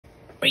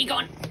Where are you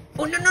going?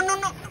 Oh, no, no, no,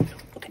 no.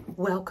 Okay.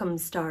 Welcome,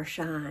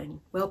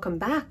 Starshine. Welcome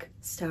back,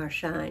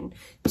 Starshine,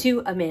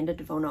 to Amanda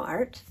Devono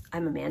Art.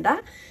 I'm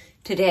Amanda.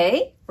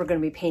 Today, we're going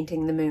to be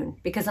painting the moon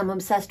because I'm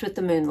obsessed with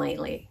the moon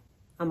lately.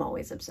 I'm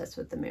always obsessed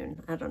with the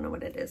moon. I don't know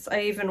what it is.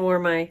 I even wore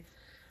my,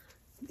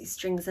 these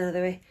strings out of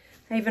the way.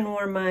 I even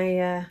wore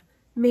my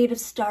Made of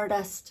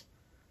Stardust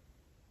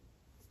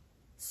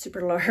super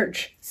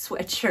large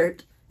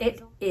sweatshirt.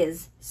 It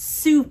is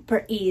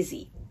super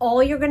easy.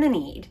 All you're gonna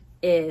need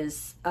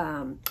is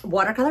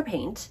watercolor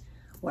paint,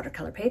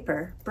 watercolor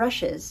paper,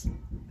 brushes,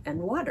 and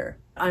water.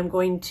 I'm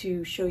going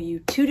to show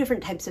you two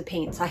different types of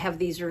paints. I have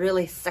these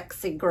really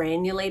sexy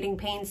granulating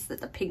paints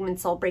that the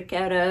pigments all break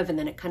out of, and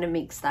then it kind of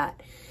makes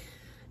that,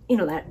 you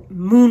know, that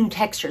moon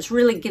texture. It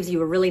really gives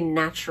you a really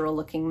natural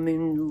looking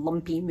moon,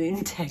 lumpy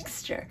moon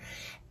texture.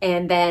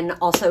 And then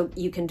also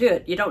you can do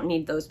it. You don't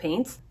need those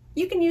paints.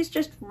 You can use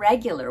just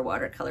regular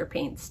watercolor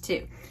paints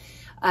too.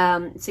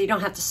 So you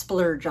don't have to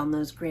splurge on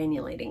those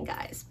granulating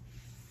guys,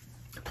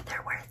 but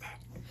they're worth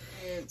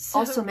it.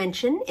 Also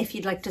mention, if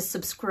you'd like to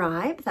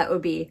subscribe, that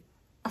would be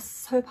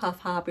super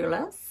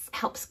fabulous.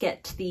 Helps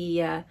get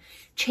the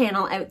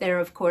channel out there,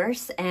 of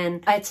course.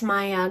 And it's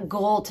my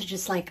goal to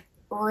just like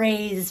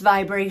raise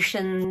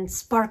vibration,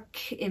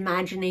 spark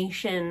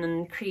imagination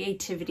and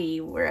creativity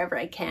wherever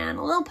I can.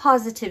 A little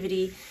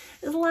positivity.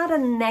 There's a lot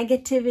of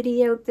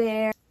negativity out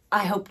there.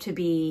 I hope to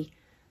be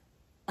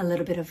a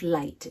little bit of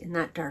light in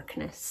that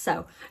darkness.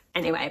 So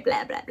anyway,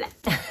 blah, blah, blah.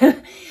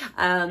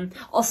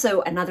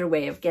 Also, another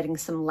way of getting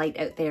some light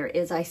out there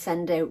is I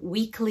send out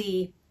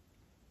weekly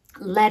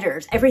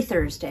letters. Every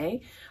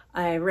Thursday,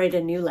 I write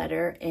a new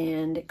letter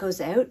and it goes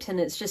out and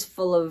it's just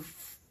full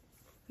of,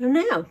 I don't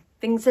know,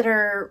 things that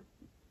are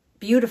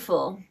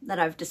beautiful that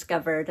I've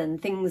discovered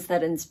and things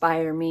that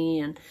inspire me,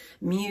 and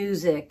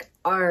music,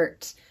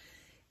 art,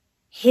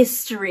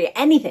 history,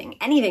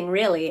 anything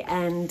really,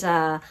 and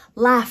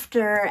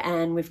laughter,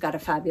 and we've got a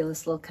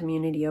fabulous little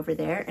community over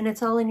there, and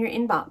it's all in your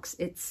inbox.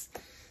 It's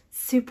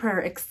super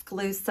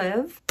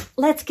exclusive.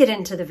 Let's get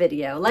into the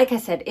video. Like I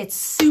said, it's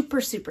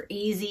super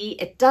easy.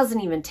 It doesn't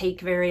even take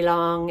very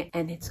long,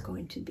 and it's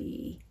going to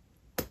be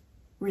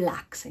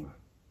relaxing.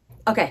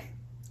 Okay,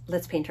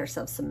 let's paint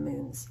ourselves some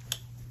moons.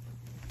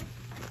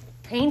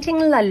 Painting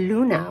La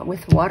Luna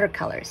with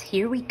watercolors.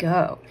 Here we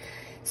go.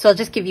 So I'll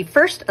just give you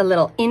first a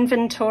little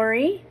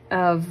inventory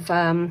of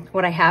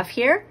what I have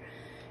here.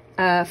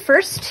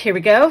 First, here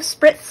we go,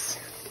 spritz.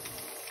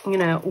 I'm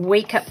gonna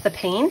wake up the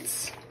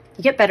paints.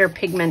 You get better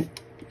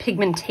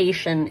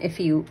pigmentation if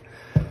you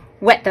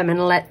wet them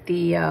and let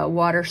the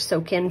water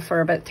soak in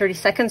for about 30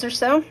 seconds or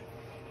so.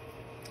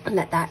 And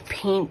let that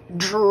paint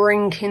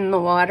drink in the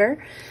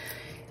water.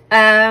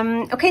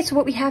 Okay, so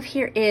what we have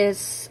here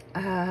is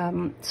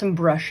some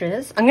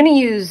brushes. I'm gonna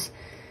use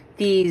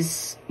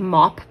these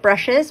mop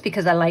brushes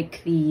because I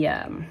like the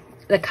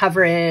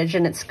coverage,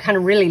 and it's kind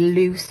of really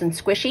loose and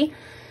squishy.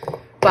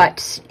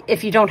 But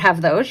if you don't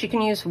have those, you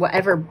can use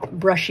whatever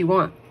brush you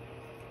want.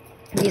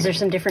 These are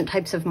some different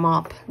types of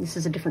mop. This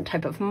is a different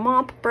type of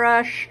mop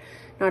brush,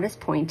 not as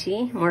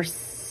pointy, more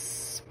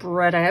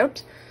spread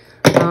out.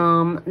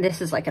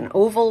 This is like an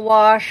oval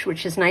wash,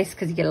 which is nice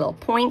because you get a little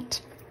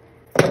point.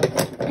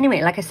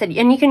 Anyway, like I said,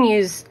 and you can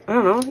use, I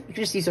don't know, you could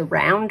just use a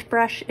round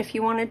brush if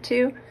you wanted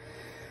to.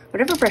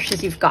 Whatever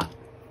brushes you've got.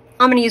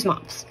 I'm going to use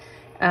mops.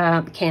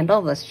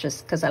 Candle, that's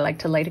just because I like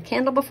to light a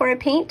candle before I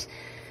paint.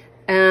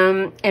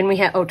 And we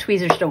have, oh,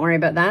 tweezers, don't worry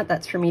about that.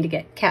 That's for me to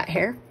get cat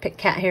hair, pick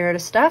cat hair out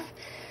of stuff.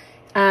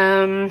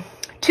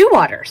 Two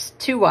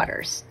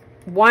waters.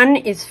 One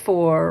is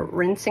for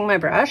rinsing my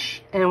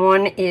brush, and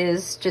one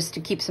is just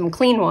to keep some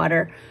clean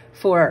water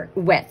for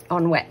wet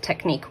on wet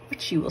technique,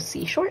 which you will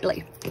see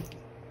shortly.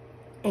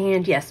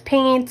 And yes,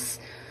 paints.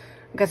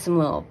 I've got some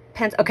little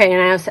pens. Okay,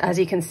 and as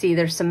you can see,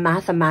 there's some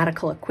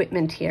mathematical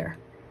equipment here.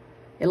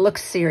 It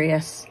looks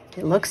serious.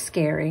 It looks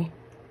scary.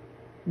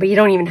 But you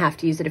don't even have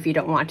to use it if you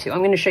don't want to. I'm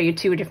going to show you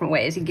two different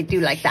ways. You could do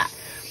like that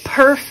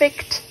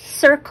perfect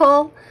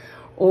circle,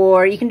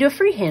 or you can do a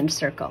freehand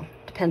circle.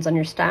 Depends on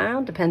your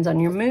style, depends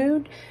on your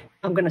mood.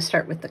 I'm going to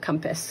start with the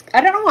compass.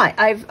 I don't know why.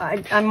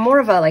 I'm more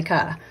of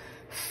a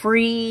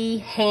free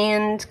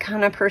hand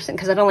kind of person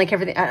because I don't like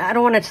everything. I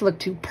don't want it to look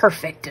too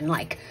perfect and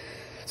like,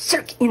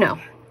 you know.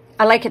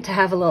 I like it to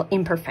have a little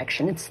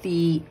imperfection. It's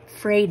the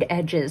frayed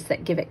edges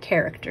that give it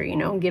character, you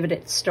know, give it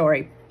its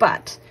story.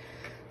 But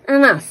I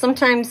don't know,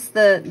 sometimes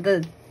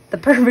the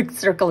perfect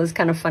circle is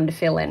kind of fun to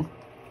fill in.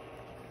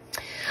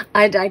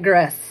 I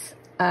digress.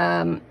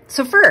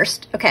 So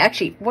first, okay,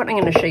 actually, what I'm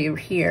going to show you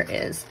here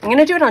is, I'm going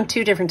to do it on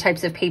two different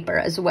types of paper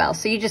as well.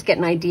 So you just get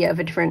an idea of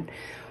a different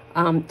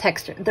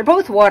texture. They're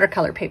both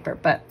watercolor paper,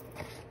 but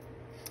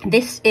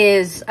this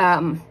is,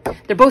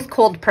 they're both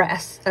cold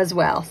press as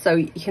well. So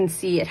you can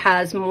see it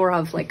has more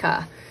of like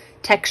a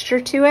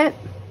texture to it.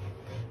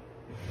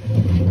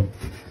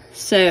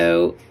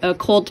 So a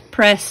cold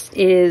press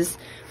is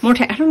more,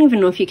 I don't even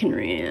know if you can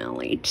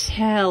really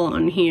tell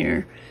on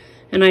here.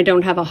 and I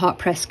don't have a hot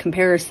press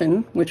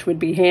comparison, which would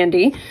be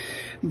handy,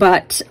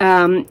 but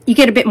you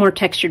get a bit more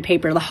textured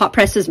paper. The hot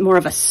press is more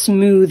of a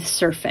smooth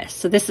surface,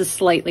 so this is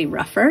slightly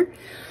rougher.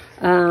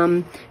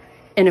 And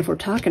if we're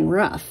talking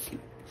rough,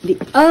 the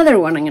other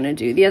one I'm going to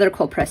do, the other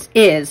cold press,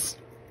 is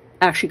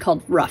actually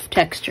called rough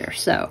texture.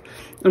 So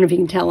I don't know if you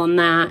can tell on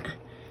that.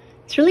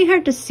 It's really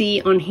hard to see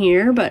on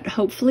here, but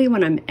hopefully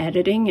when I'm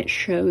editing, it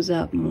shows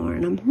up more,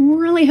 and I'm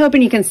really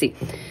hoping you can see.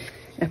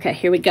 Okay,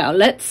 here we go.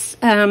 Let's,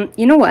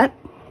 you know what?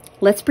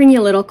 Let's bring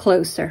you a little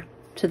closer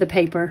to the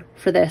paper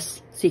for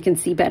this so you can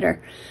see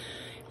better.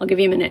 I'll give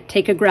you a minute.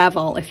 Take a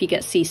gravel if you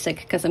get seasick,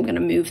 because I'm going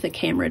to move the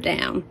camera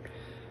down.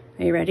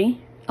 Are you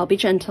ready? I'll be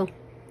gentle.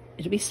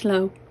 It'll be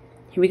slow.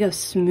 Here we go.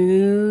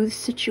 Smooth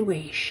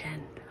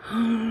situation.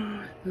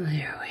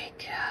 There we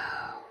go.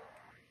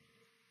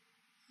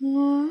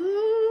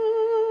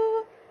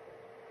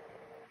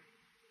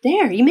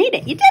 There, you made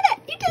it. You did it.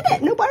 You did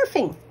it. No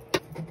barfing.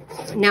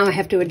 Now I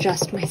have to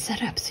adjust my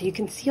setup so you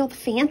can see all the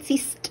fancy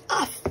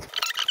stuff.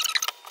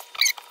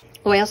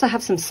 Oh, I also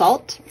have some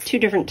salt. 2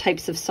 different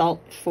types of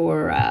salt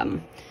for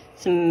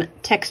some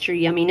texture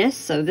yumminess.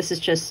 So this is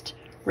just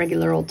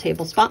regular old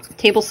table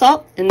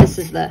salt, and this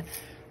is the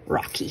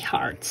rocky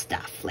hard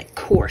stuff, like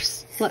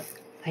coarse. Look,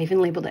 I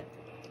even labeled it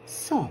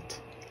salt.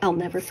 I'll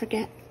never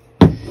forget.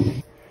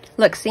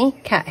 Look, see?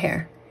 Cat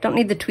hair. Don't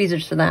need the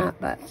tweezers for that,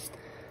 but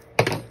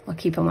I'll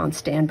keep them on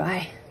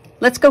standby.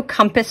 Let's go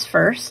compass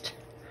first.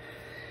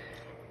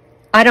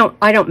 I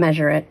don't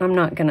measure it. I'm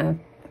not gonna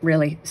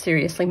really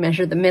seriously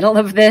measure the middle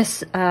of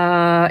this.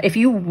 If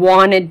you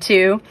wanted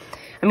to,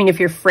 I mean, if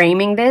you're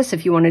framing this,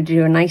 if you want to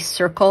do a nice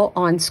circle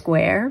on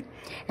square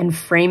and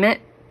frame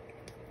it,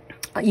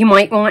 you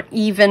might want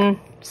even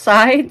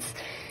sides,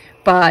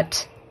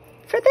 but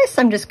for this,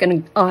 I'm just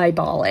going to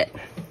eyeball it.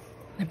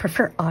 I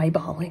prefer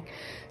eyeballing.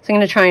 So I'm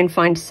going to try and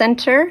find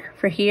center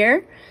for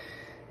here.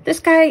 This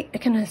guy, I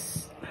can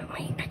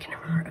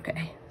remember,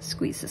 okay,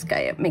 squeeze this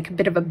guy up, make a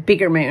bit of a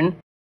bigger moon.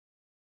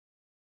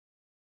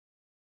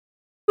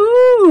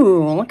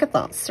 Ooh, look at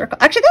that circle.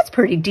 Actually, that's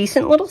pretty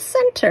decent little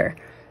center.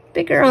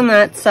 Bigger on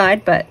that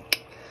side, but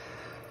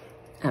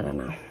I don't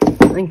know.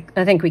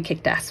 I think we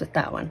kicked ass with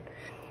that one.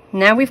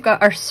 Now we've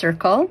got our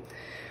circle.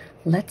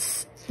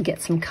 Let's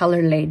get some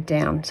color laid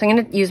down. So I'm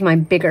going to use my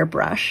bigger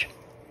brush.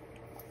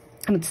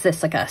 What's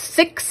this, like a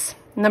 6?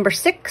 Number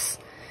 6?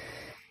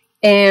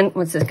 And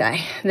what's this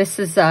guy? This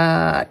is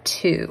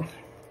 2.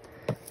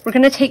 We're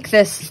going to take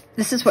this.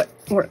 This is what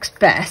works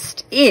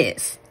best,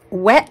 is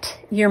wet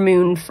your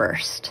moon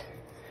first.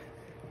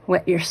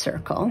 Wet your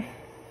circle.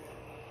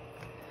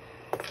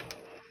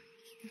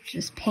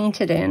 Just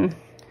paint it in.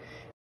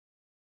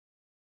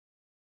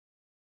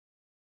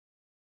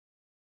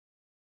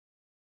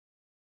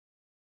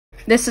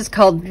 This is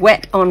called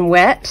wet on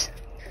wet.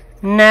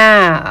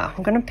 Now,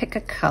 I'm going to pick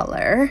a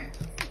color.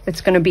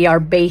 It's going to be our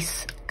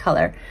base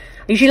color.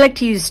 I usually like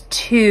to use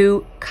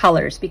 2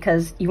 colors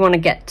because you want to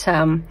get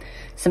some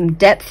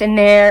depth in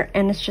there,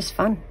 and it's just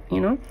fun,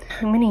 you know?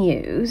 I'm going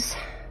to use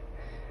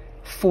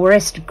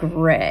forest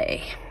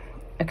gray.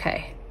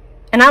 Okay.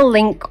 And I'll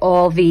link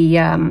all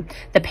the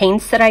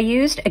paints that I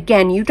used.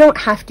 Again, you don't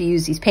have to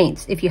use these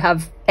paints. If you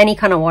have any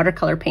kind of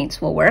watercolor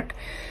paints will work.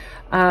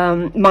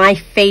 My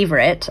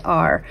favorite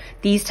are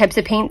these types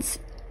of paints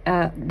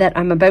that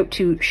I'm about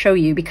to show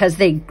you, because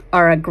they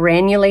are a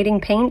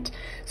granulating paint,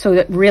 so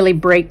it really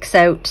breaks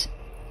out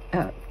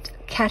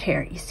cat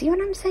hair. You see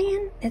what I'm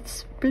saying?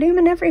 It's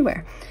blooming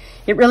everywhere.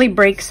 It really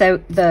breaks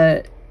out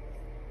the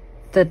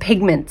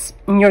pigments,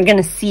 and you're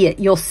gonna see it.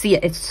 You'll see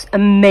it. It's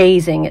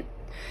amazing.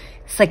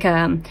 It's like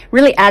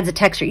really adds a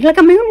texture, like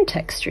a moon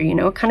texture, you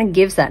know. It kind of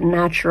gives that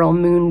natural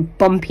moon,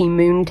 bumpy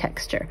moon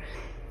texture.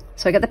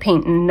 So I got the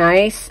paint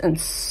nice and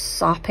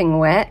sopping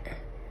wet.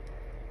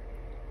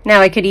 Now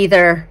I could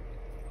either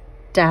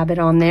dab it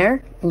on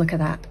there. Look at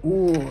that.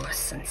 Ooh,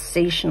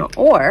 sensational.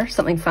 Or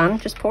something fun,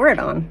 just pour it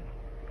on.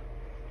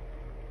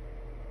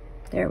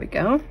 There we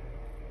go.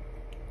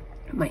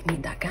 Might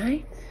need that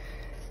guy.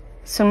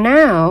 So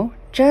now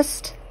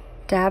just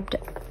dabbed,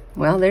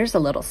 well, there's a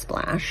little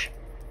splash.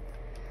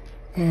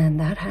 And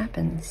that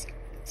happens.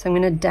 So I'm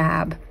gonna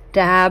dab,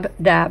 dab,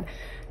 dab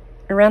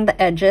around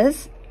the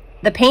edges.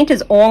 The paint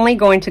is only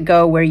going to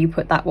go where you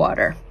put that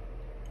water.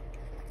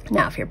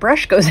 Now, if your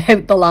brush goes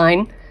out the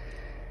line,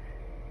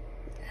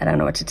 I don't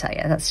know what to tell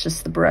you. That's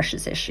just the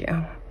brush's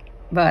issue.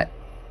 But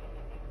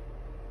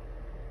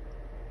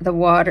the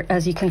water,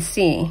 as you can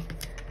see,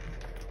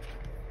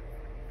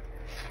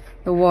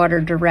 the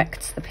water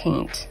directs the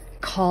paint,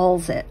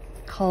 calls it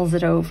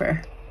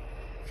over.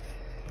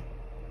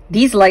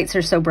 These lights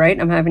are so bright,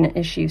 I'm having an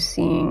issue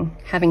seeing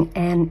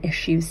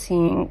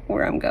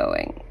where I'm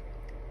going,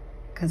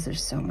 because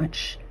there's so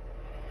much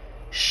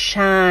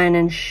shine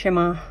and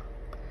shimmer.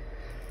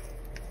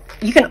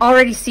 You can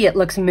already see it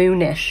looks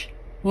moonish.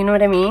 You know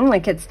what I mean?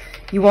 Like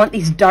you want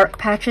these dark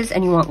patches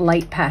and you want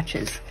light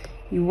patches.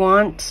 You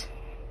want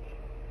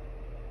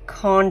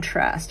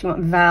contrast, you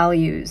want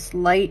values,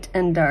 light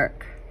and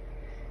dark.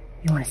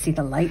 You want to see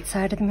the light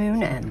side of the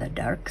moon and the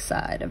dark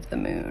side of the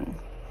moon.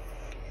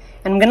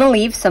 And I'm gonna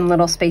leave some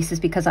little spaces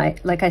because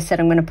like I said,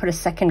 I'm gonna put a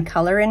second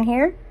color in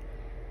here.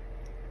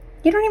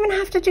 You don't even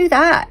have to do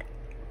that.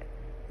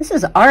 This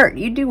is art.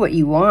 You do what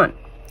you want.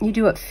 You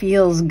do what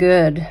feels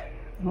good,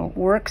 what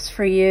works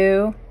for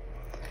you,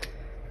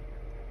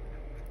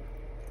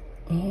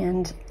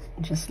 and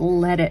just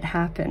let it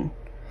happen.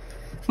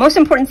 Most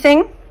important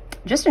thing,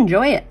 just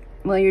enjoy it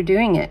while you're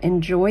doing it.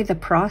 Enjoy the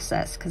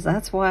process, because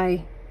that's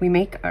why we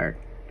make art.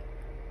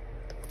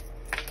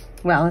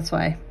 Well, that's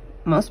why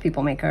most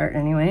people make art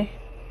anyway,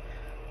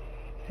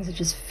 because it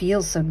just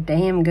feels so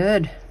damn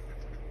good.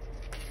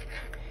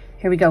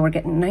 Here we go. We're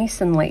getting nice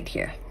and light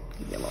here.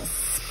 Give you a little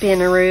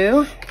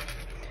spinaroo.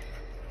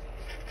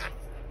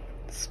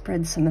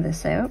 Spread some of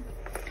this out.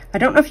 I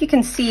don't know if you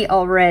can see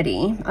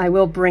already. I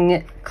will bring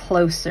it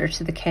closer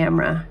to the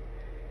camera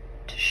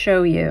to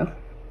show you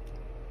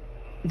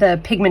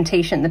the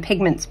pigmentation, the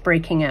pigment's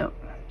breaking out.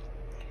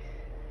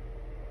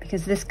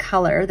 Because this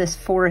color, this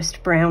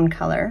forest brown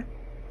color,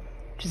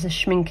 which is a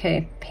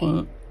Schmincke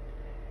paint,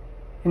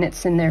 and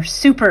it's in their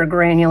super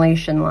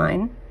granulation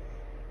line.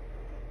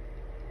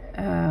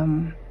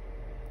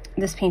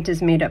 This paint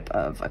is made up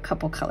of a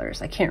couple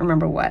colors. I can't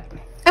remember what.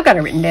 I've got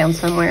it written down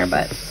somewhere,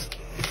 but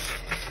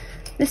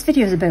this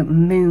video is about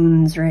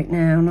moons right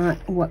now, not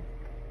what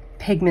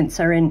pigments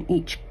are in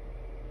each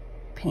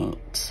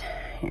paint.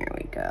 Here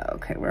we go.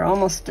 Okay, we're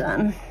almost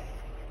done.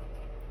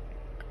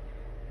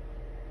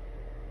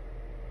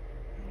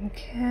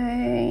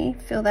 Okay,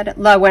 fill that up.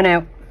 Went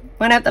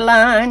out the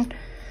line.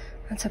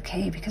 That's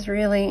okay, because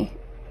really,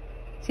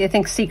 see, I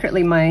think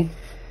secretly my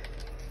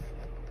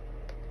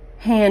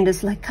hand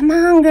is like, come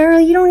on, girl,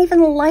 you don't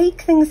even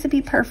like things to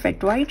be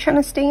perfect. Why are you trying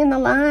to stay in the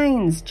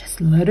lines?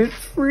 Just let it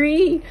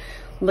free.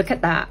 Look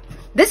at that.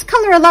 This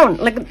color alone,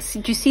 like,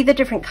 do you see the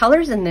different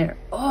colors in there?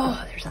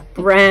 Oh, there's a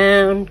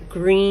brown,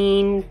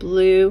 green,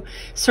 blue.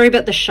 Sorry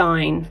about the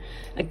shine.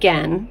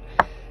 Again,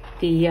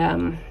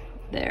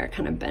 there,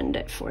 kind of bend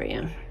it for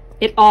you.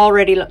 It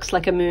already looks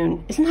like a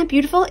moon. Isn't that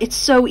beautiful? It's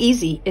so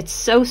easy. It's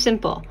so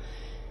simple.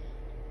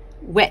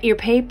 Wet your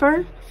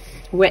paper,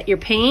 wet your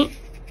paint,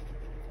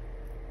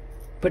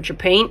 put your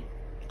paint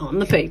on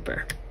the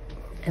paper,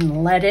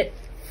 and let it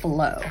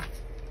flow.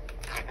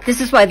 This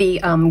is why the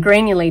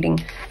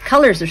granulating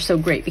colors are so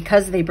great,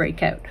 because they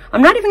break out.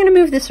 I'm not even going to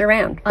move this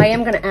around. I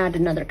am going to add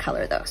another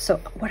color though. So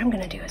what I'm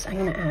going to do is I'm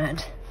going to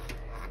add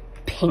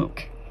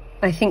pink.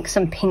 I think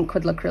some pink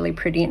would look really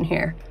pretty in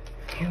here.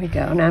 Here we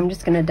go. Now I'm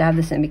just going to dab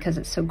this in because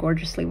it's so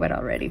gorgeously wet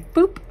already.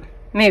 Boop.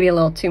 Maybe a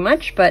little too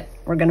much, but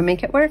we're going to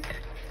make it work.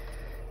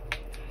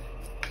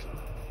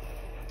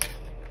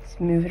 Let's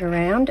move it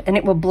around and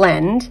it will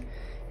blend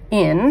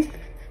in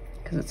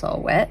because it's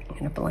all wet. I'm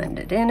going to blend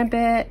it in a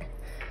bit.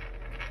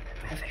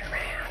 Move it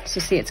around. So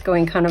you see it's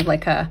going kind of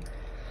like a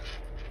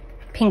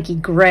pinky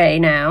gray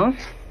now.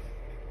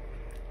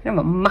 Kind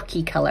of a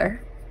mucky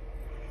color.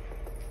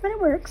 But it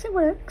works, it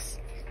works.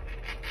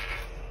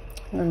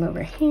 A little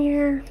over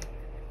here.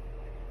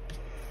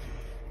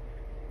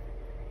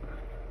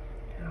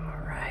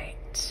 All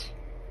right.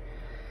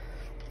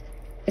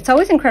 It's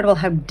always incredible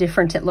how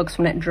different it looks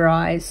when it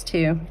dries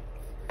too.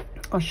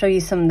 I'll show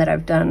you some that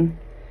I've done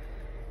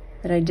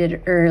that I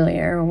did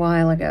earlier a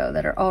while ago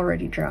that are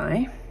already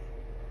dry.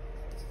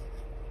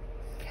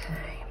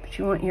 Okay, but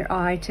you want your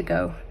eye to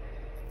go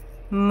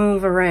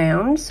move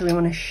around, so we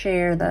want to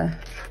share the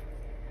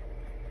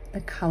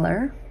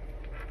color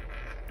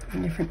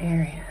in different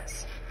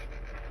areas.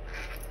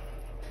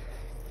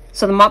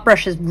 So the mop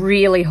brushes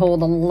really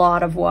hold a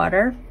lot of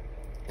water.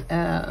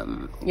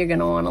 You're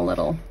gonna want a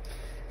little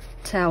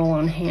towel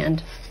on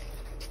hand.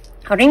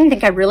 I don't even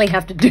think I really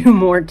have to do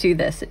more to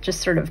this. It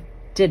just sort of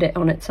did it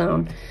on its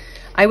own.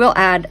 I will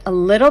add a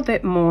little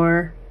bit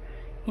more,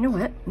 you know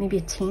what, maybe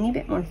a teeny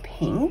bit more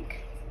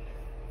pink.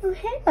 Oh,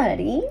 hey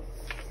buddy.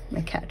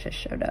 My cat just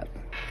showed up.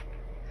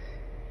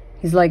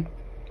 He's like,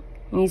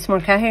 you need some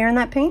more cat hair in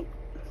that paint?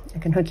 I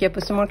can hook you up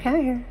with some more cat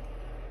hair.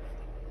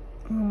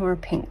 A little more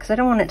pink, because I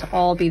don't want it to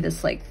all be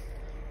this like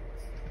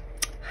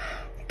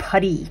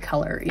putty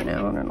color, you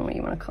know? I don't know what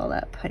you want to call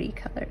that, putty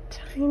color.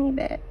 Tiny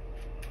bit.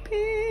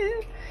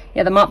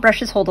 Yeah, the mop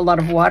brushes hold a lot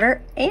of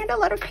water and a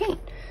lot of paint.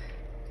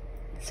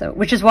 So,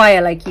 which is why I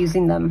like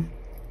using them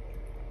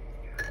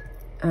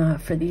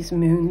for these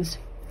moons.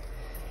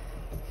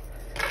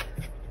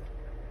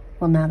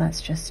 Well, now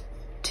that's just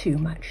too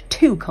much,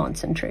 too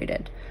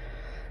concentrated.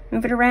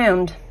 Move it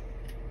around.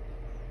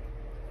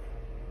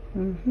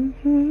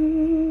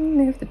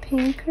 Move the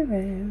pink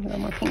around. A little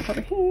more pink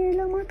over here, a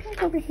little more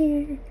pink over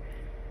here.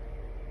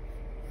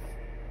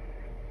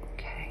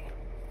 Okay.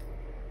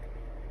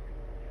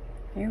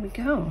 There we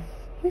go.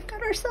 We've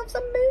got ourselves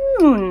a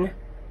moon.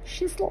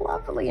 She's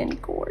lovely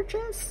and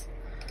gorgeous.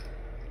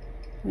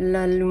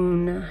 La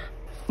Luna.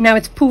 Now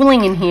it's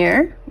pooling in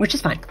here, which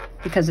is fine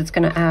because it's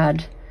going to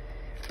add,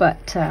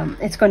 but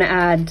it's going to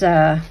add,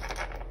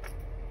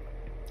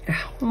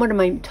 what am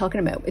I talking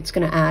about? It's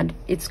going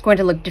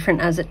to look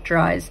different as it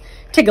dries.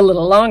 Take a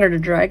little longer to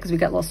dry because we've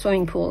got little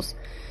swimming pools.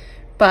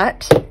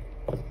 But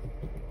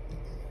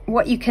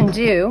what you can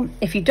do,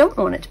 if you don't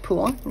want it to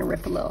pool, I'm going to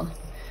rip a little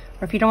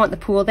or if you don't want the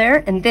pool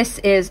there. And this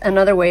is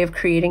another way of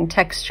creating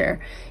texture.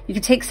 You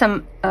can take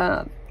some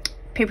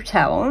paper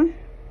towel,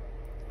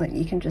 like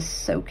you can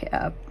just soak it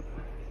up.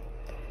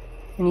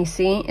 And you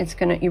see, it's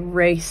gonna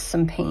erase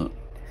some paint.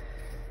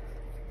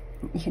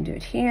 You can do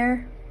it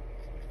here.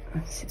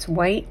 It's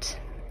white.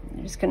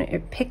 You're just gonna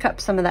pick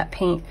up some of that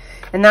paint,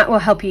 and that will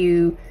help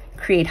you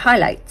create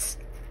highlights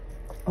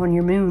on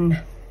your moon.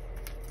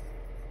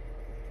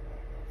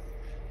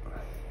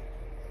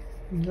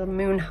 Little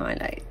moon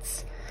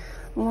highlights.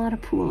 A lot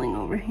of pooling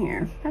over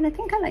here, but I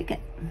think I like it.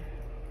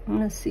 I'm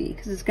gonna see,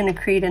 because it's gonna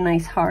create a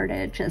nice hard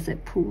edge as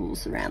it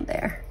pools around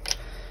there.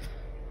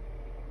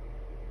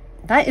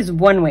 That is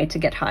one way to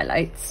get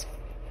highlights.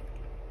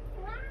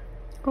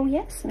 Oh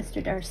yes,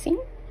 Mr. Darcy.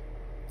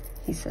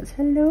 He says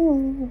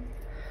hello.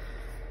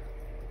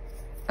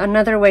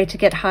 Another way to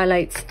get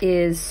highlights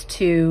is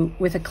to,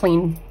 with a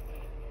clean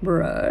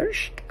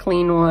brush,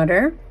 clean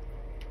water,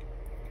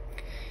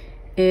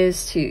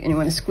 is to, and you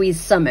want to squeeze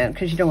some out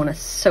because you don't want to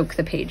soak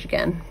the page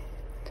again,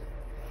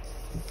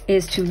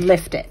 is to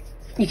lift it.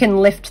 You can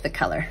lift the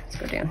color. Let's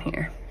go down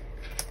here.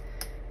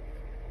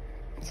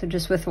 So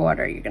just with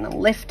water, you're going to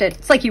lift it.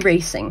 It's like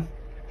erasing.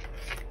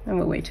 I have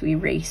a way to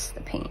erase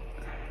the paint.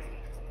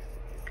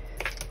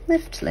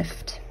 Lift,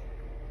 lift.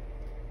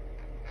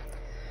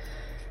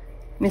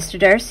 Mr.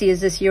 Darcy,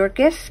 is this your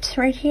gift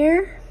right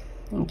here?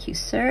 Thank you,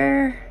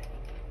 sir.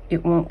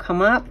 It won't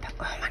come up.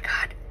 Oh my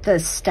God. The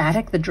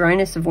static, the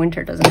dryness of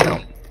winter doesn't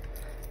help.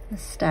 The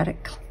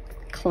static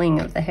cling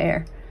of the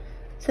hair.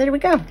 So there we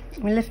go.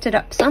 We lift it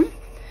up some.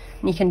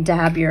 And you can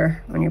dab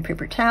on your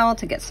paper towel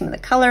to get some of the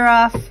color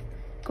off.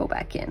 Go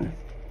back in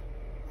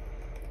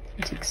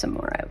and take some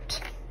more out.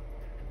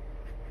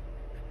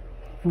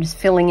 I'm just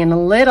filling in a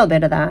little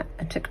bit of that.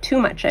 I took too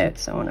much out,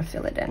 so I want to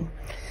fill it in.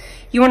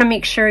 You want to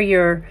make sure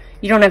you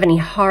don't have any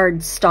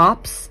hard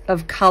stops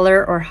of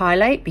color or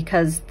highlight,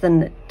 because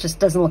then it just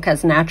doesn't look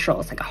as natural.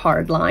 It's like a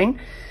hard line.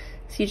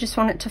 So you just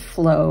want it to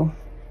flow,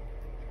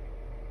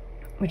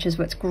 which is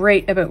what's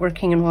great about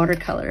working in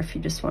watercolor, if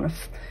you just want to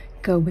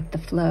go with the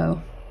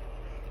flow.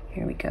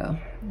 Here we go.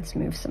 Let's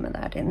move some of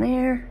that in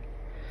there.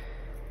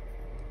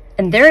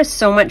 And there is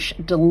so much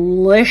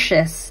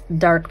delicious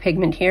dark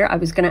pigment here. I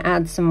was going to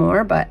add some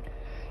more, but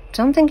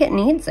don't think it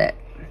needs it.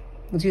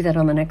 We'll do that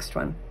on the next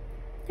one.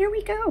 There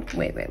we go.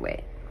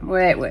 Wait.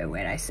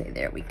 I say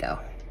there we go.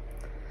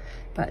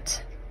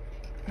 But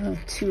a little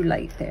too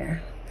light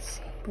there. Let's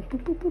see. Boop,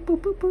 boop, boop, boop,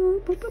 boop,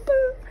 boop, boop, boop,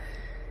 boop.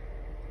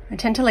 I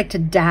tend to like to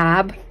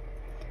dab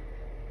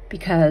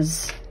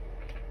because,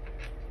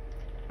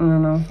 I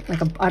don't know,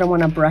 like I don't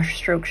want a brush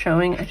stroke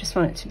showing. I just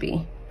want it to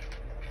be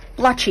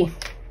blotchy.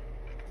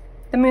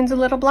 The moon's a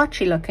little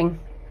blotchy looking.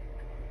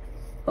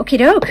 Okie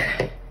doke.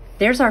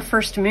 There's our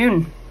first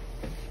moon.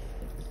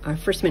 Our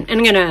first moon. And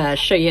I'm gonna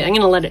show you, I'm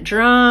gonna let it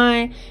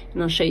dry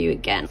and I'll show you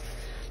again.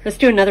 Let's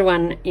do another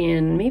one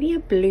in maybe a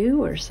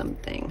blue or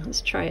something.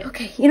 Let's try it.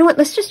 Okay, you know what?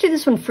 Let's just do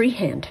this one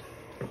freehand.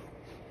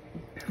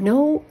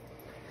 No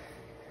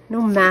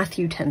math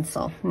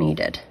utensil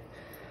needed.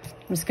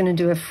 I'm just gonna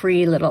do a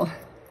free little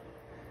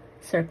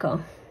circle.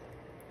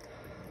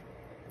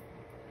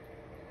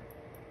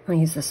 I'll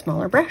use the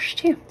smaller brush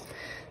too.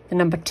 The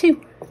number 2.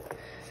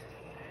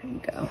 There you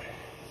go.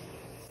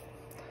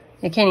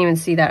 You can't even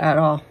see that at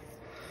all.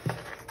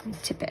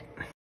 Tip it.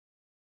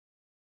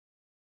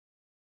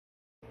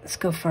 Let's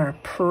go for a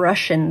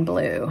Prussian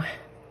blue.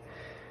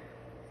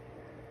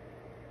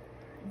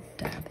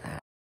 Dab that.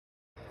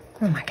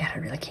 Oh my God, I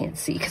really can't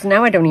see because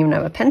now I don't even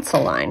have a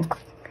pencil line.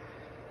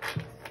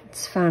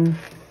 It's fun.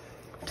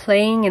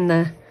 Playing in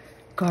the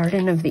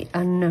garden of the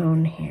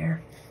unknown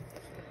here.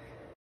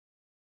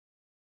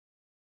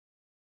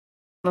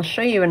 I'll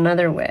show you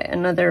another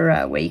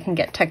way you can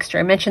get texture.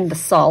 I mentioned the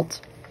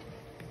salt,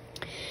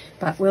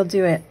 but we'll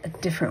do it a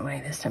different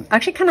way this time. I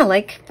actually kind of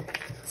like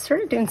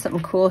sort of doing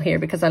something cool here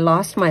because I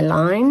lost my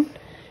line,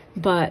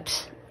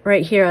 but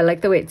right here I like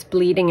the way it's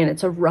bleeding and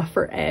it's a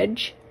rougher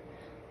edge.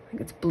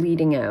 Like it's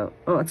bleeding out.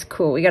 Oh, it's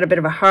cool. We got a bit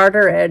of a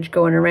harder edge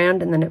going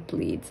around and then it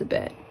bleeds a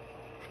bit.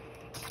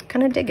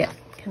 Kind of dig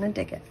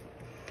it.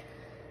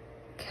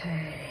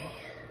 Okay.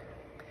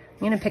 I'm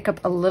going to pick up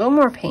a little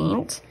more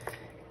paint.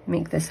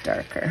 Make this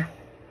darker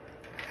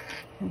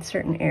in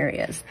certain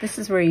areas. This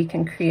is where you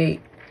can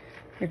create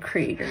your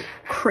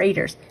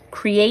craters.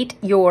 Create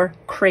your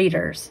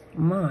craters.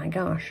 My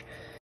gosh.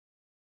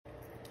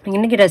 I'm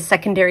going to get a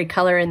secondary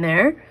color in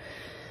there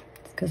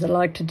because I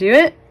like to do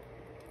it.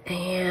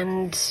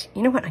 And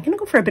you know what? I'm going to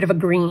go for a bit of a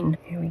green.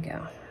 Here we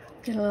go.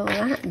 Get a little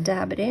of that.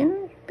 Dab it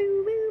in.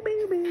 Boo, boo,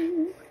 boo,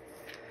 boo.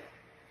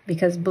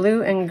 Because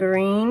blue and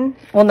green,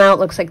 well, now it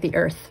looks like the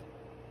earth.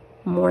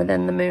 More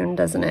than the moon,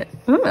 doesn't it?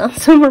 Oh, well,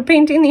 so we're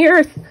painting the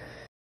earth.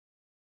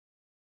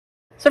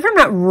 So if I'm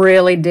not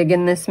really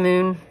digging this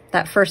moon,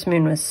 that first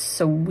moon was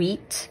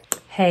sweet.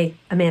 Hey,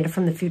 Amanda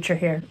from the future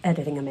here,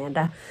 editing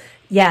Amanda.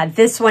 Yeah,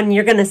 this one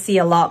you're gonna see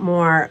a lot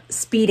more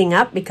speeding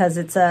up because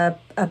it's a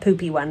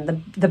poopy one,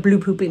 the blue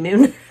poopy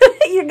moon.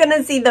 You're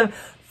gonna see the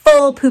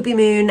full poopy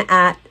moon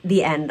at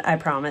the end, I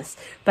promise.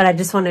 But I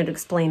just wanted to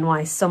explain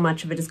why so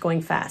much of it is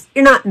going fast.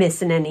 You're not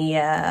missing any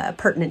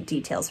pertinent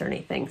details or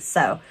anything.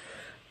 So,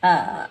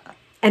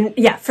 and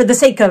yeah, for the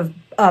sake of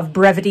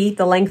brevity,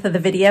 the length of the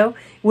video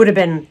would have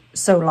been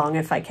so long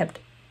if I kept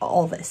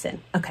all this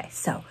in. Okay,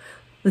 so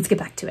let's get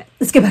back to it.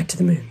 Let's get back to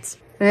the moons.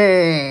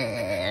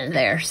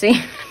 There,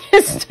 see?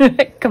 Just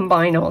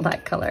combine all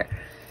that color.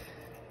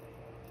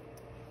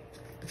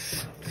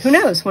 Who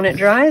knows, when it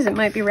dries, it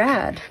might be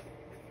rad.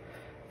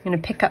 I'm gonna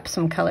pick up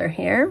some color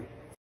here.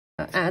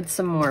 Add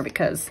some more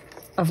because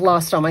I've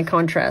lost all my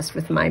contrast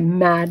with my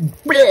mad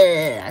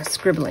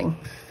scribbling.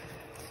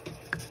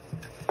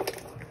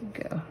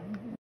 Go.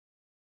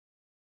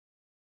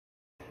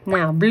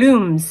 Now,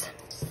 blooms.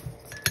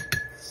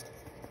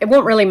 It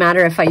won't really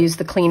matter if I use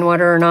the clean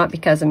water or not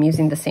because I'm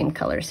using the same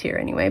colors here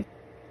anyway.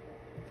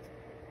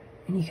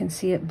 And you can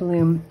see it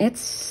bloom.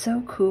 It's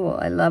so cool.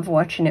 I love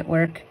watching it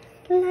work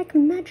like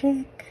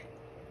magic.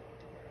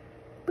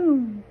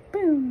 Boom,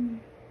 boom.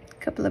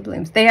 Couple of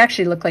blooms. They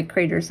actually look like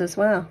craters as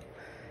well.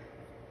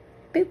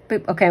 Boop,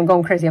 boop. Okay, I'm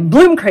going crazy. I'm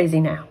bloom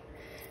crazy now.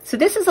 So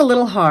this is a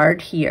little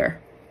hard here.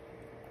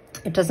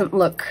 It doesn't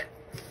look,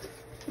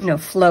 you know,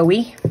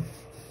 flowy.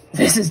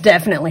 This is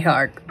definitely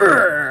hard.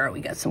 Urgh, we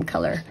got some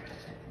color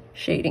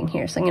shading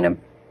here. So I'm going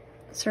to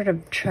sort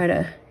of try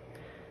to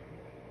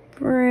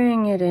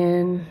bring it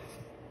in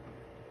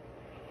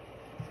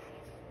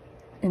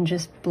and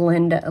just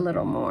blend it a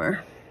little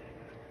more.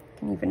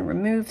 Can even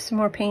remove some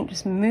more paint,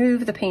 just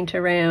move the paint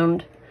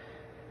around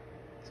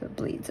so it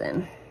bleeds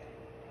in.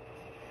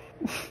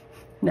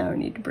 Now I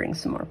need to bring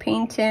some more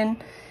paint in.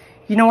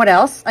 You know what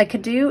else I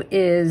could do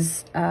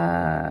is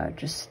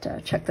just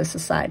check this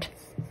aside,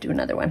 do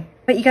another one.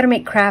 But you gotta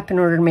make crap in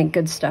order to make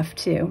good stuff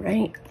too,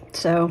 right?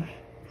 So,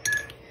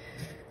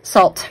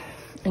 salt.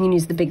 I'm gonna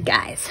use the big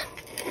guys,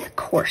 the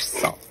coarse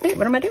salt. Wait,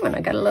 what am I doing?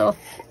 I got a little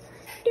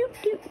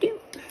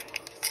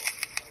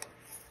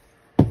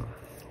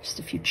just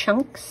a few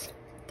chunks.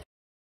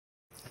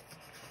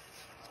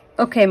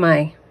 Okay,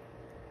 my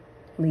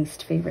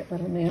least favorite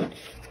little moon.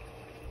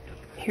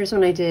 Here's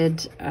one I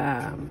did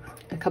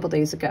a couple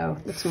days ago.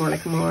 Looks more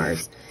like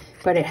Mars,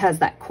 but it has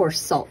that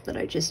coarse salt that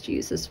I just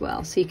used as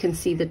well. So you can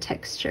see the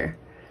texture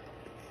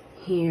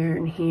here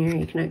and here.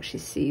 You can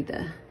actually see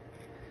the,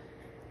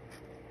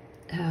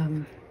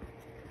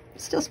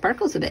 still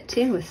sparkles a bit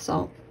too with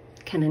salt.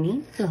 Kind of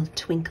neat, little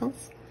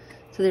twinkles.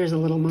 So there's a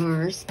little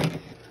Mars.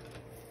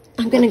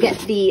 I'm gonna get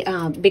the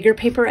bigger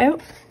paper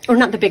out, or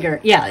not the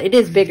bigger, yeah, it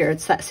is bigger.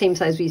 It's that same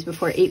size we used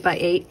before,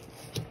 8x8,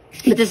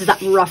 but this is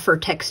that rougher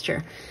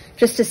texture.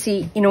 Just to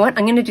see, you know what,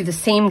 I'm gonna do the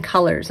same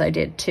colors I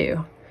did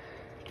too.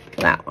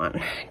 That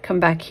one,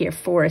 come back here,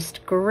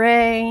 forest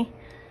gray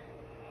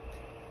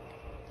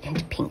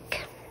and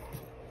pink.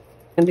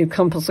 And do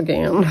compass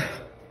again.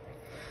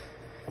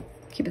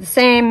 Keep it the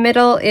same,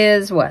 middle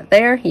is what,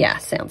 there? Yeah,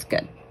 sounds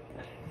good.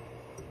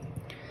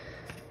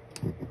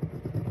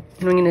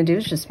 And what I'm gonna do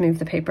is just move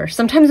the paper.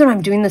 Sometimes when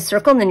I'm doing the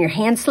circle and then your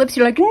hand slips,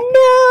 you're like,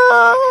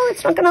 no,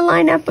 it's not gonna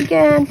line up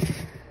again.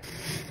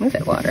 Move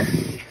it, water.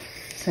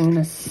 So I'm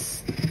gonna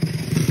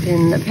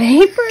spin the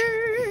paper.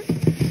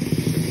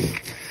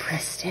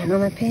 Press down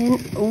on the pin.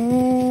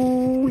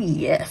 Oh,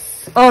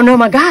 yes. Oh no,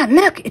 my God,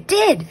 look, it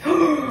did.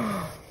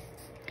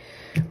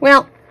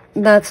 Well,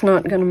 that's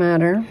not gonna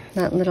matter.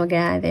 That little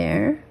guy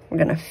there, we're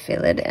gonna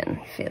fill it in,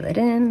 fill it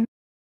in.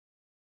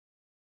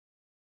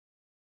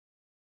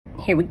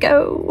 Here we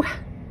go,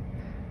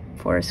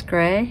 forest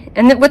gray.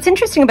 And what's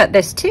interesting about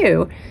this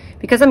too,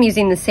 because I'm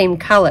using the same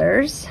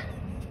colors,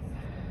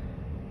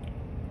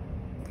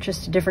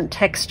 just a different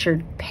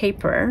textured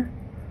paper,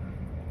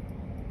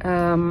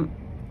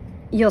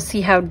 you'll see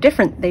how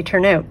different they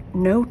turn out.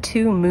 No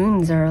two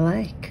moons are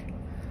alike.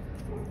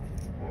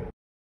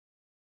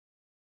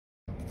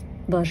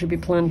 That should be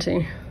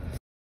plenty.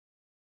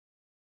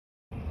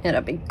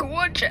 It'll be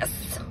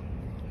gorgeous,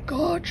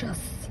 gorgeous.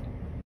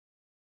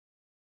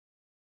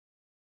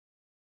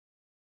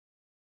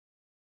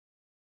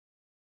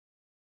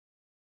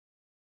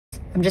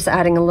 I'm just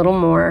adding a little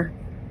more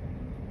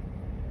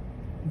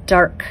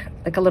dark,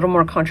 like a little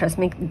more contrast,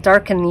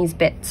 darken these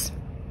bits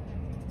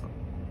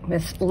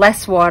with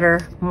less water,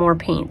 more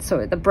paint.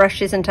 So the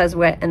brush isn't as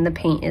wet and the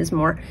paint is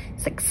more,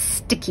 it's like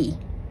sticky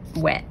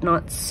wet,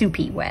 not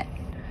soupy wet.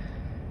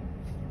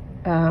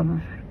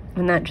 And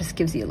that just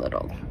gives you a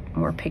little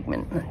more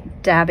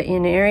pigment. Dab it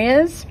in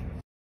areas.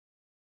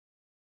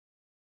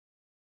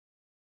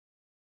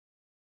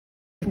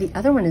 The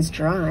other one is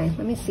dry.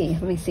 Let me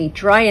see.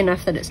 Dry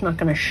enough that it's not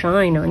gonna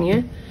shine on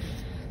you.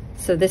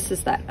 So this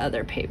is that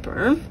other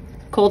paper.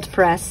 Cold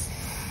press,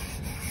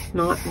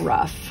 not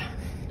rough.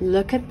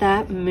 Look at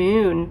that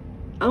moon.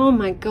 Oh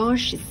my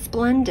gosh, it's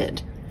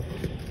splendid.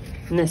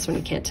 And this one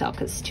you can't tell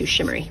because it's too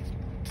shimmery.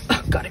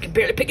 Oh God, I can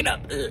barely pick it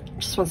up. Ugh,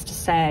 just wants to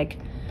sag.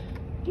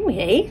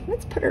 Anyway,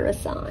 let's put her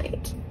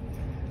aside.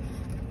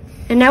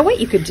 And now what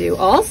you could do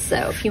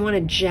also, if you want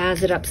to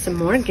jazz it up some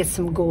more, get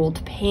some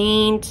gold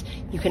paint,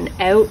 you can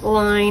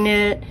outline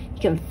it, you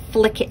can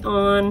flick it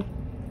on.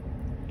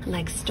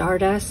 like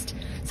stardust.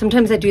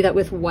 Sometimes I do that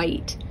with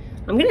white.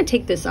 I'm gonna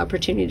take this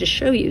opportunity to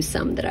show you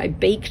some that I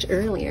baked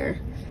earlier.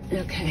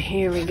 Okay,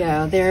 here we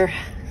go. The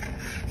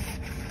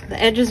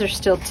edges are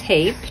still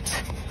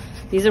taped.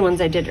 These are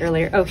ones I did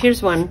earlier. Oh,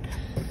 here's one,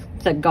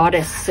 the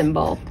goddess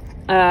symbol.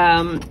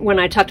 When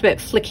I talked about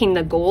flicking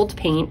the gold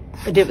paint,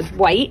 I did it with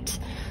white.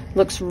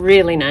 Looks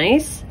really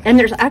nice. And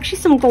there's actually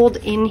some gold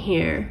in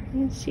here.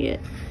 You can see it.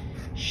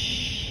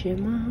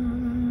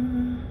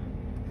 Shimmer.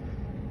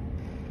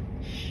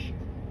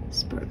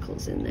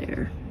 Sparkles in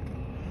there.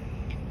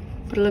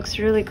 But it looks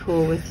really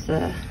cool with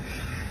the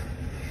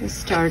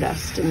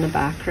stardust in the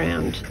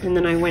background. And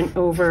then I went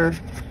over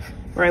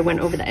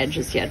the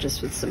edges, yeah,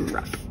 just with some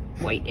rough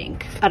white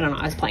ink. I don't know,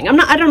 I was playing.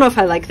 I don't know if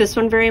I like this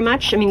one very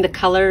much. I mean, the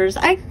colors,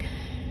 I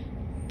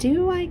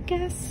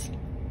guess.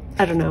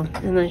 I don't know.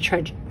 And then I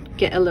tried to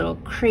get a little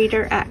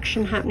crater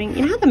action happening.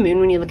 You know how the moon,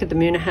 when you look at the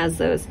moon, it has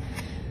those,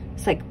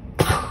 it's like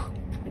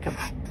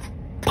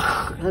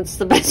that's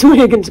the best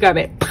way I can describe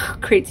it.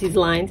 Creates these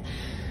lines.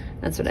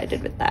 That's what I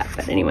did with that.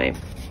 But anyway,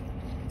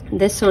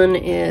 this one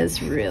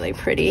is really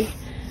pretty.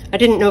 I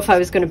didn't know if I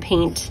was going to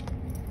paint,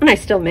 and I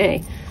still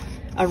may,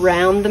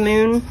 around the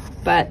moon,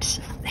 but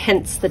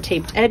hence the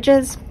taped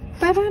edges.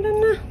 But I don't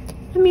know.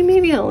 I mean,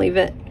 maybe I'll leave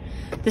it.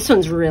 This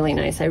one's really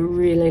nice. I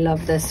really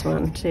love this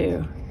one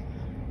too.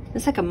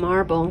 It's like a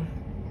marble.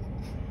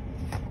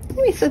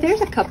 Anyway, so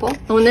there's a couple.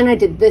 Oh, and then I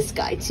did this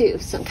guy too,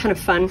 so kind of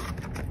fun.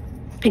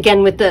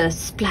 Again with the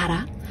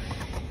splatter.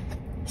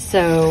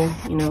 So,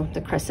 you know,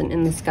 the crescent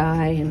in the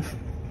sky, and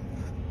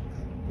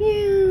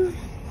yeah.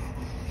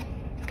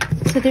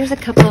 So there's a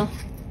couple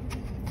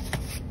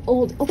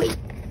old, oh wait,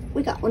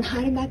 we got one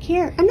hiding back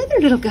here. Another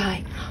little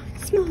guy,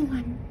 small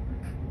one.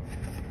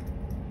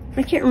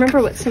 I can't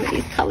remember what some of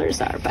these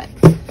colors are, but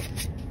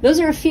those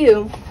are a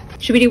few.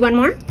 Should we do one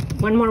more?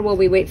 One more while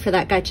we wait for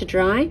that guy to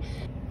dry.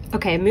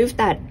 Okay, I moved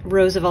that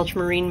Rose of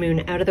Ultramarine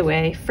Moon out of the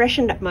way,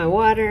 freshened up my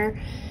water,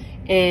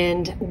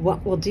 and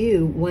what we'll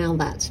do while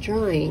that's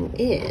drying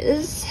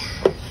is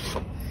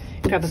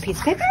grab a piece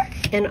of paper,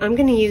 and I'm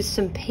gonna use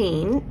some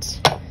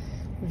paint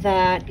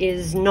that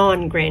is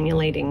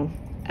non-granulating.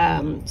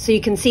 So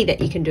you can see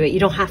that you can do it. You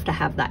don't have to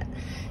have that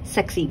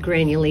sexy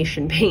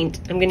granulation paint.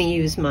 I'm gonna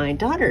use my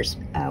daughter's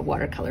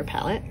watercolor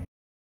palette.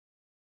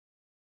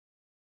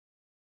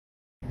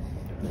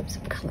 Move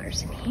some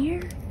colors in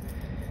here.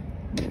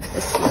 Move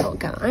this little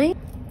guy.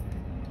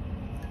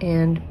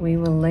 And we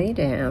will lay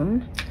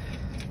down,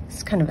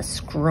 it's kind of a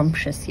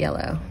scrumptious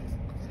yellow.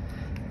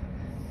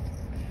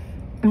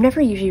 I'm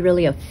never usually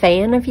really a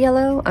fan of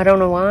yellow. I don't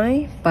know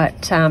why,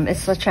 but it's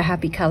such a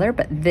happy color.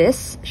 But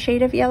this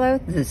shade of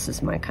yellow, this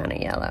is my kind of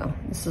yellow.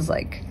 This is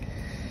like,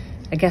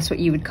 I guess what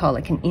you would call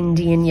like an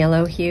Indian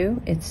yellow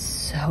hue. It's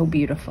so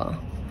beautiful.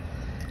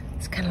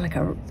 It's kind of like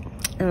a,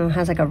 I don't know,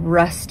 has like a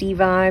rusty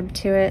vibe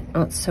to it.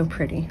 Oh, it's so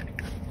pretty.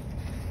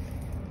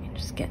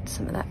 Just get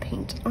some of that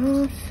paint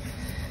off.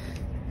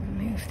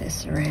 Move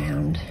this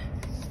around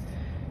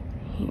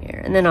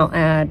here. And then I'll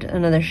add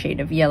another shade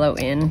of yellow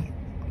in,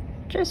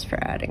 just for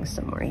adding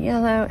some more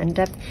yellow and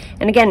depth.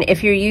 And again,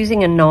 if you're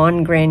using a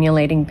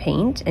non-granulating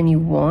paint and you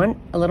want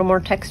a little more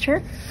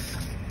texture,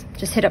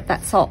 just hit up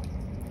that salt.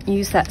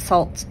 Use that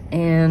salt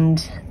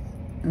and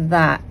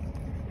that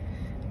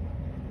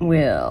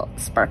will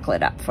sparkle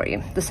it up for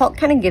you. The salt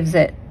kind of gives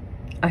it,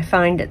 I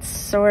find it's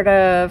sort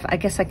of, I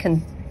guess I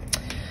can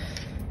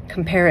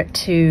compare it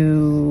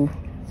to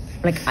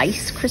like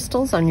ice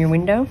crystals on your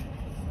window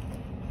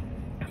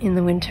in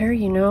the winter,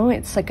 you know?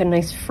 It's like a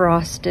nice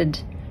frosted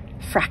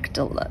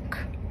fractal look.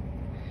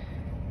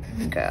 There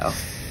we go.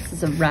 This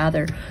is a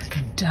rather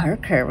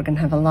darker, we're gonna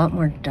have a lot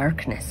more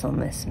darkness on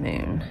this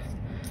moon.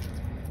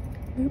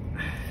 Oop.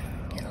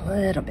 Get a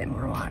little bit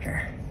more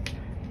water.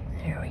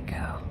 There we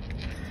go.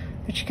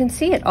 But you can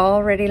see it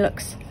already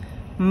looks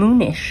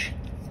moonish,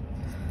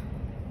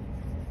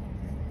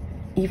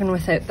 even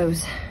without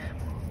those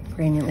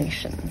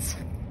granulations.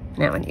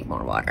 Now I need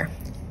more water.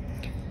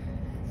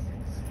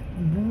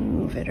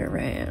 Move it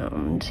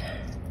around.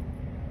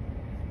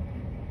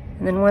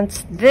 And then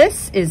once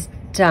this is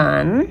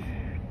done,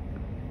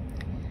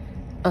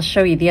 I'll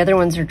show you. The other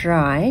ones are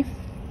dry.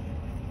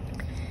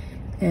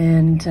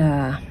 And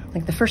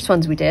like the first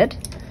ones we did,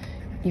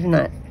 even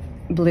that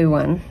blue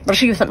one. I'll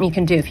show you something you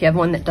can do if you have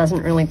one that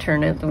doesn't really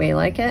turn out the way you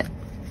like it.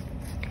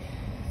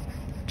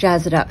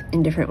 Jazz it up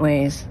in different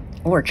ways,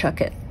 or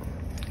chuck it.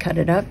 Cut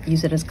it up,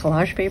 use it as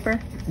collage paper,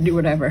 do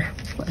whatever.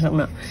 I don't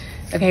know.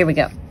 Okay, here we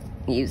go.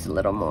 Use a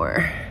little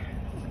more,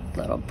 a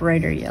little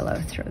brighter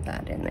yellow, throw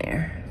that in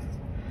there.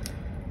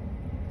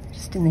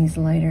 Just in these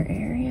lighter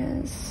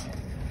areas.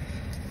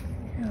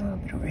 A little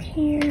bit over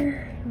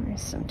here, and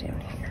there's some down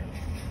here.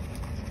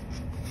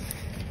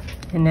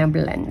 And now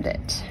blend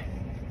it.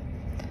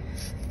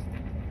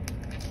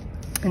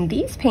 And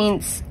these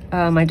paints,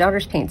 my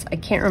daughter's paints, I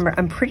can't remember,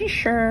 I'm pretty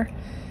sure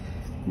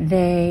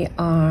they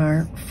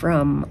are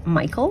from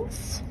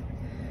Michaels.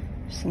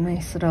 Just a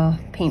nice little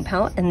paint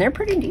palette, and they're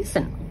pretty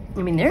decent.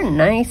 I mean, they're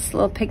nice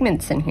little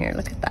pigments in here.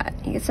 Look at that.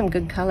 You get some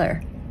good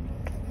color.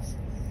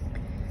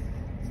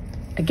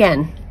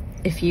 Again,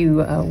 if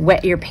you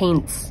wet your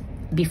paints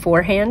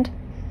beforehand,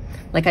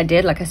 like I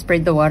did, like I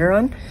sprayed the water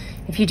on,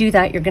 if you do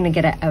that, you're gonna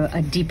get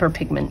a deeper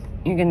pigment.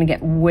 You're gonna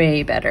get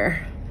way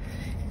better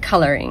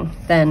coloring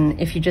than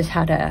if you just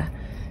had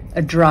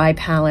a dry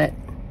palette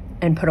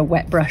and put a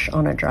wet brush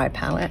on a dry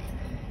palette.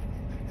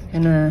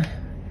 And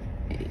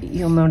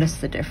you'll notice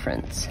the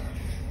difference.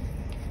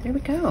 There we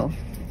go.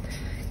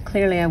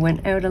 Clearly I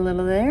went out a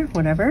little there,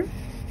 whatever.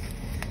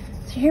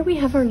 So here we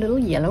have our little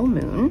yellow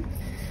moon.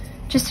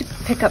 Just to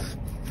pick up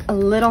a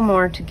little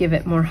more to give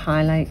it more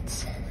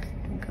highlights.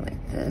 Go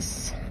like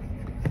this.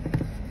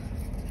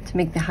 To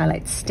make the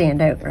highlights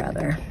stand out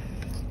rather.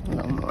 A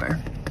little more.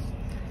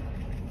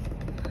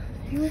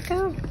 Here we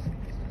go.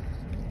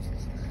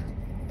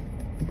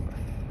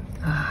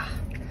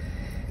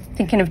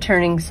 Thinking of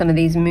turning some of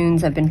these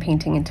moons I've been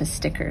painting into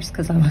stickers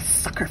because I'm a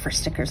sucker for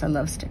stickers. I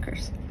love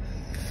stickers.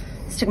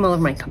 Stick them all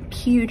over my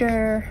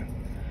computer,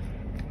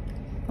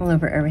 all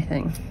over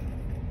everything.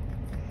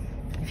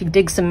 If you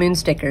dig some moon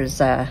stickers,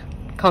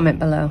 comment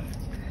below.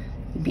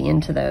 You'd be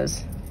into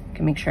those. I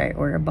can make sure I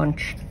order a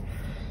bunch.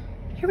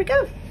 Here we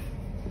go.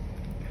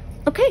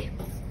 Okay,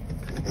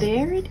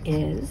 there it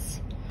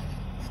is.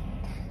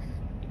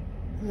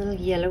 A little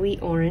yellowy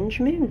orange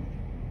moon.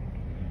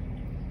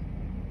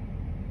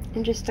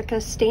 And just like a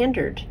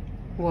standard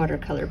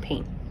watercolor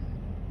paint.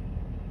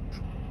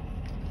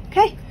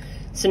 Okay,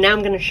 so now I'm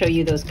going to show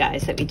you those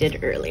guys that we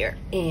did earlier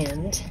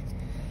and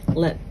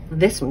let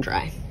this one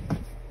dry.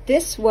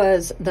 This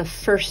was the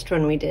first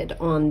one we did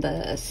on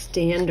the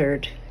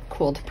standard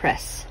cold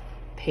press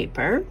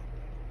paper.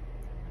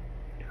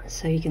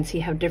 So you can see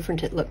how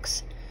different it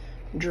looks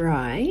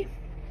dry.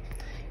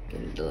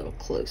 Get it a little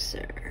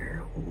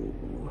closer.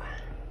 Ooh.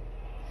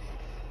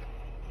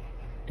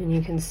 And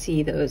you can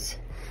see those,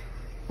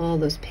 all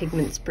those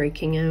pigments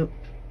breaking out,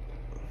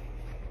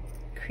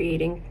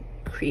 creating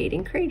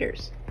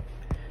craters.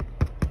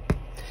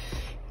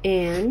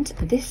 And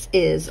this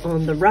is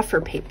on the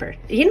rougher paper.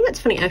 You know what's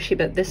funny actually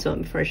about this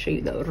one, before I show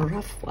you the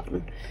rough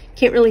one?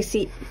 Can't really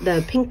see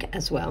the pink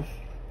as well.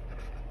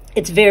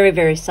 It's very,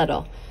 very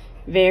subtle,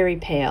 very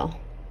pale.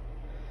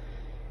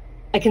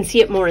 I can see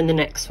it more in the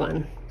next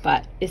one,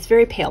 but it's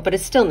very pale, but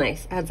it's still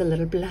nice. Adds a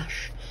little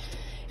blush.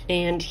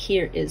 And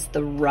here is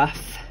the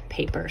rough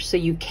paper. So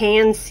you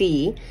can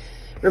see,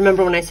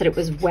 remember when I said it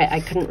was wet, I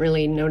couldn't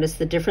really notice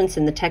the difference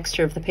in the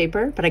texture of the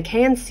paper, but I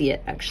can see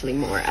it actually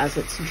more as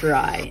it's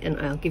dry, and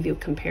I'll give you a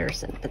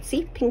comparison. But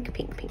see, pink,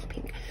 pink, pink,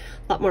 pink.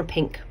 A lot more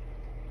pink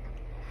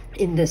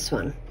in this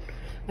one.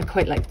 I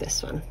quite like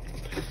this one.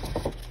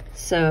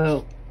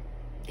 So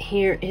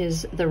here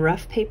is the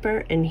rough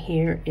paper, and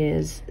here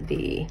is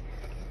the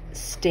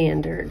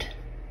standard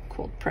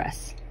cold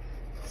press.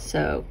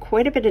 So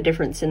quite a bit of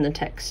difference in the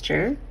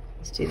texture.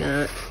 Let's do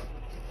that.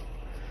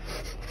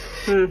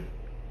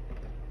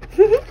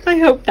 I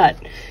hope that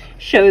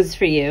shows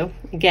for you.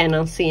 Again,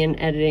 I'll see in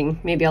editing.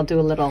 Maybe I'll do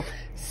a little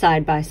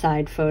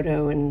side-by-side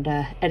photo and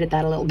edit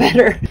that a little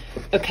better.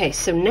 Okay,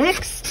 so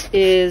next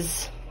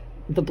is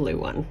the blue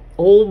one.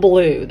 Old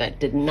blue that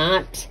did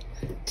not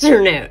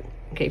turn out.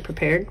 Okay,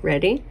 prepared,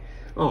 ready?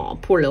 Oh,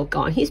 poor little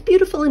guy. He's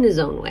beautiful in his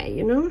own way,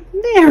 you know?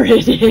 There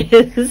it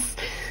is.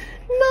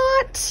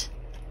 Not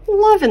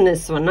loving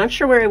this one. Not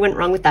sure where I went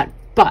wrong with that,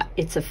 but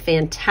it's a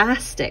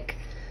fantastic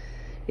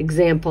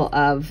example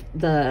of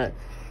the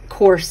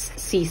coarse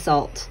sea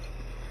salt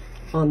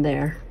on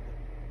there.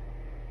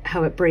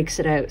 How it breaks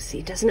it out.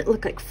 See, doesn't it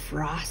look like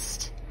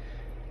frost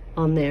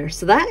on there?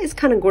 So that is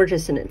kind of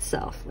gorgeous in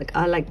itself. Like,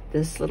 I like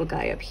this little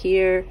guy up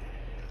here.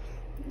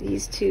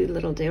 These two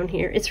little down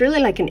here. It's really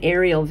like an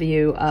aerial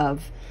view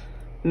of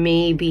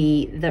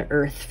maybe the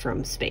Earth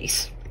from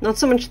space. Not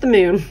so much the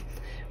moon,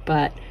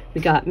 but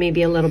we got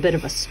maybe a little bit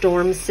of a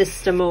storm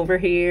system over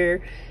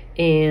here,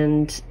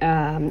 and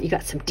you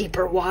got some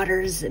deeper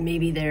waters, and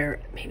maybe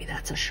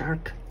that's a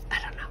shark. I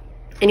don't know.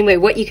 Anyway,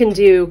 what you can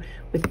do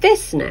with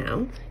this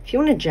now, if you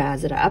want to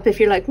jazz it up, if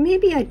you're like,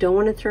 maybe I don't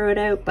want to throw it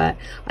out, but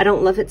I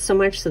don't love it so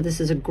much, so this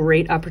is a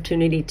great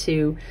opportunity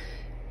to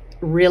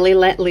really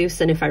let loose,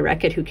 and if I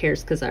wreck it, who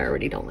cares, because I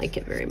already don't like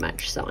it very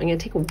much. So I'm going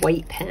to take a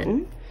white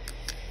pen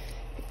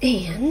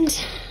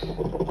and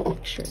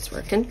make sure it's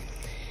working.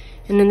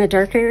 And in the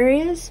darker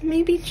areas,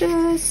 maybe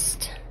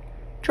just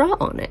draw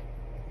on it.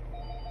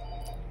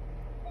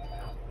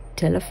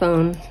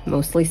 Telephone,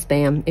 mostly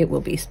spam. It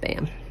will be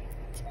spam.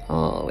 It's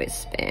always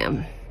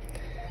spam.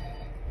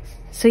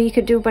 So you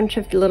could do a bunch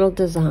of little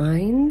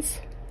designs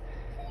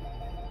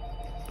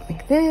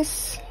like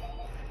this.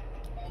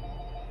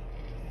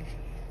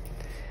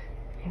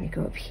 Maybe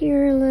go up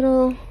here a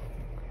little.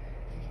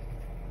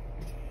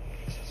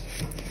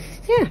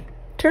 Yeah,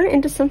 turn it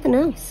into something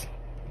else.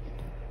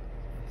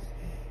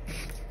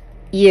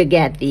 You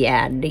get the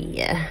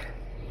idea.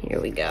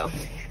 Here we go.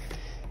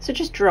 So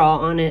just draw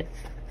on it.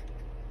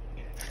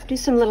 Do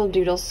some little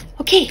doodles.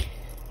 Okay,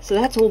 so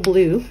that's old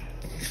blue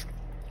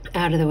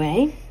out of the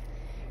way.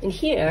 And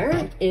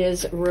here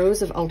is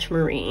Rose of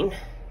Ultramarine.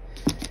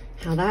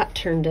 How that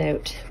turned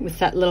out with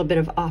that little bit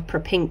of opera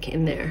pink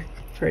in there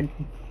for a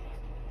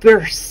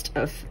burst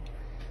of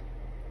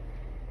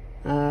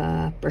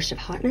burst of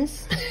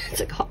hotness. It's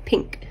like hot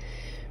pink.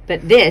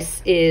 But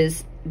this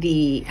is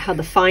how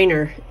the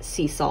finer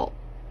sea salt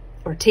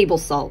or table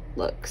salt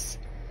looks.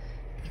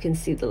 You can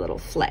see the little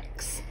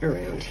flecks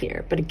around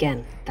here. But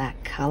again,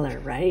 that color,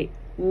 right?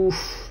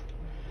 Oof.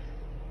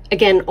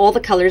 Again, all the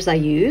colors I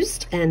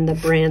used and the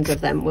brands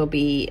of them will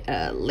be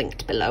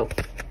linked below.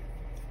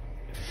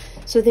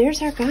 So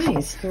there's our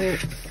guys.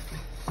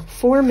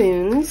 4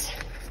 moons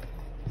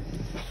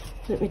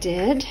that we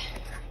did.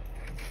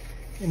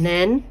 And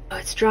then,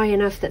 it's dry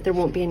enough that there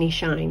won't be any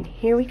shine.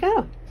 Here we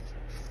go.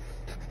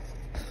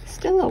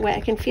 Still a little wet,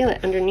 I can feel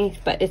it underneath,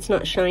 but it's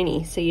not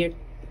shiny, so you're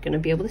gonna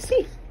be able to see.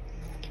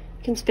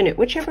 You can spin it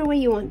whichever way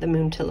you want the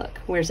moon to look.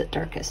 Where's it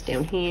darkest?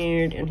 Down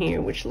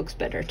here, which looks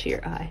better to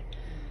your eye.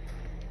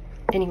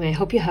 Anyway, I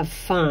hope you have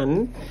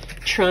fun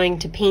trying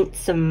to paint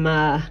some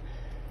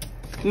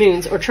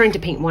moons, or trying to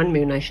paint one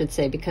moon, I should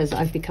say, because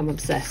I've become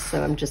obsessed,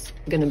 so I'm just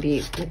gonna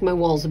be, like, my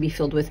walls will be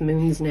filled with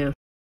moons now.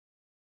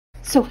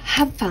 So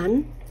have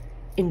fun,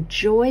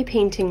 enjoy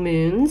painting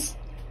moons,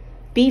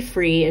 be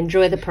free,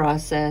 enjoy the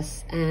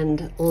process,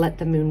 and let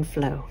the moon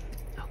flow.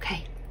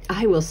 Okay,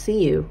 I will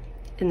see you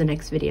in the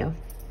next video.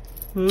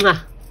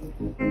 Mwah!